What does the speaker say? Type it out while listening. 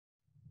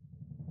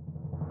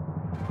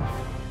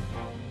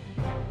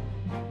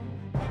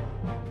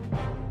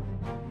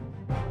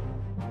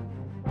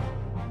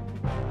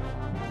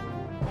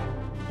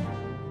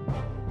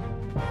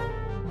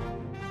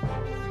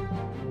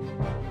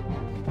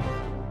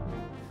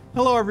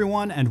Hello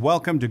everyone and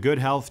welcome to Good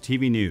Health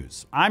TV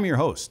News. I'm your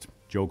host,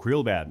 Joe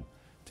Creelbad.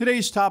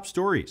 Today's top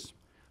stories.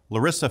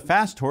 Larissa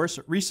Fasthorse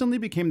recently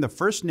became the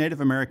first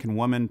Native American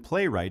woman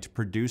playwright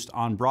produced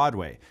on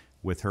Broadway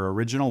with her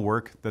original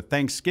work, The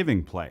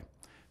Thanksgiving Play.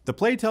 The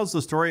play tells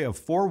the story of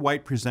four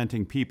white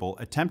presenting people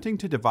attempting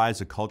to devise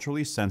a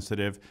culturally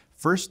sensitive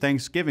first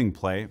Thanksgiving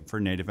play for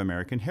Native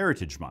American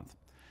Heritage Month.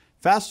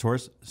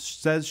 Fasthorse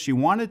says she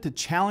wanted to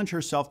challenge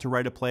herself to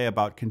write a play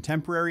about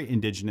contemporary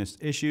Indigenous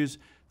issues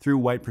through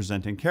white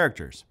presenting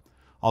characters.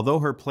 Although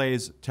her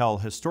plays tell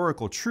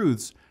historical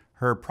truths,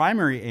 her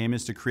primary aim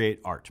is to create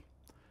art.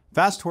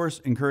 Fasthorse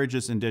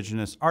encourages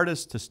Indigenous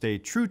artists to stay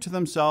true to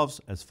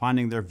themselves as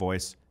finding their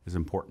voice is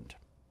important.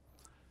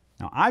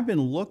 Now, I've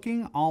been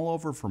looking all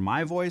over for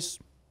my voice,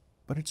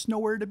 but it's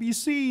nowhere to be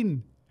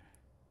seen.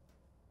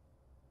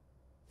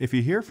 If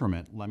you hear from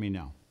it, let me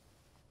know.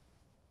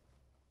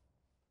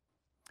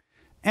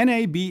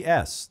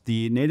 NABS,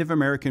 the Native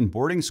American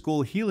Boarding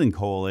School Healing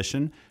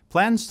Coalition,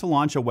 plans to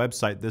launch a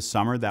website this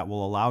summer that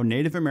will allow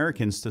Native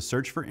Americans to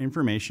search for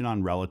information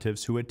on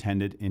relatives who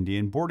attended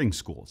Indian boarding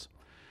schools.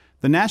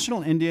 The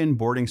National Indian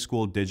Boarding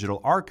School Digital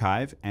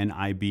Archive,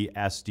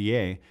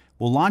 NIBSDA,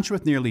 will launch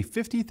with nearly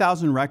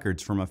 50,000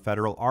 records from a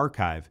federal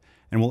archive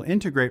and will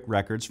integrate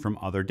records from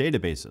other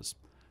databases.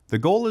 The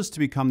goal is to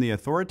become the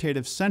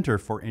authoritative center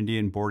for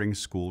Indian boarding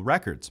school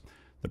records.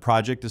 The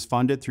project is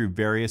funded through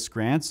various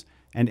grants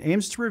and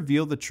aims to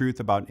reveal the truth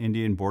about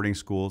Indian boarding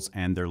schools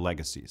and their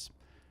legacies.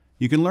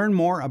 You can learn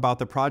more about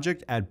the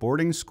project at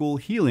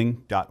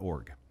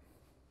boardingschoolhealing.org.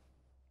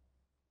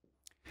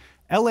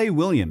 L.A.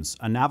 Williams,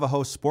 a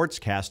Navajo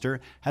sportscaster,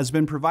 has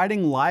been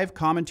providing live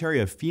commentary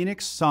of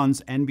Phoenix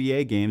Suns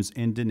NBA games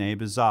in Diné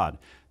Bizaad,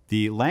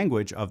 the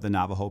language of the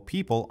Navajo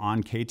people,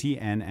 on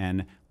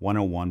KTNN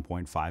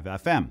 101.5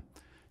 FM.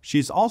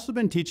 She's also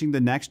been teaching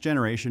the next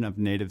generation of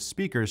Native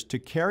speakers to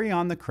carry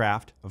on the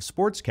craft of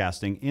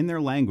sportscasting in their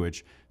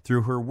language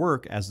through her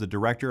work as the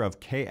director of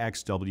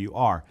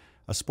KXWR,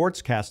 a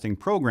sportscasting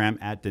program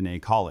at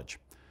Diné College.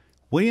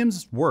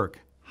 Williams' work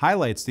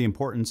highlights the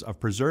importance of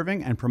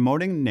preserving and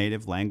promoting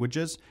Native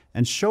languages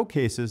and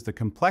showcases the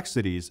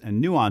complexities and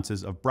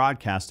nuances of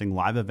broadcasting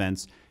live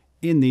events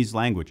in these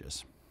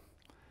languages.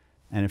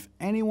 And if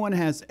anyone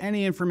has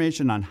any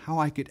information on how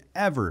I could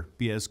ever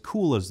be as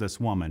cool as this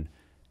woman,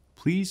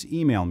 please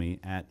email me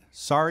at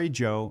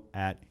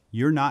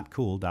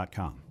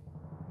sorryjoe@you'renotcool.com.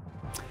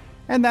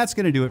 And that's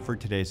going to do it for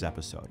today's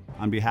episode.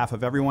 On behalf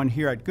of everyone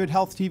here at Good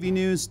Health TV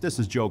News, this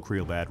is Joe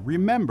Creelbad.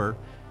 Remember,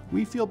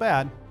 we feel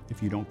bad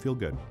if you don't feel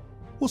good.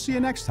 We'll see you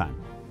next time.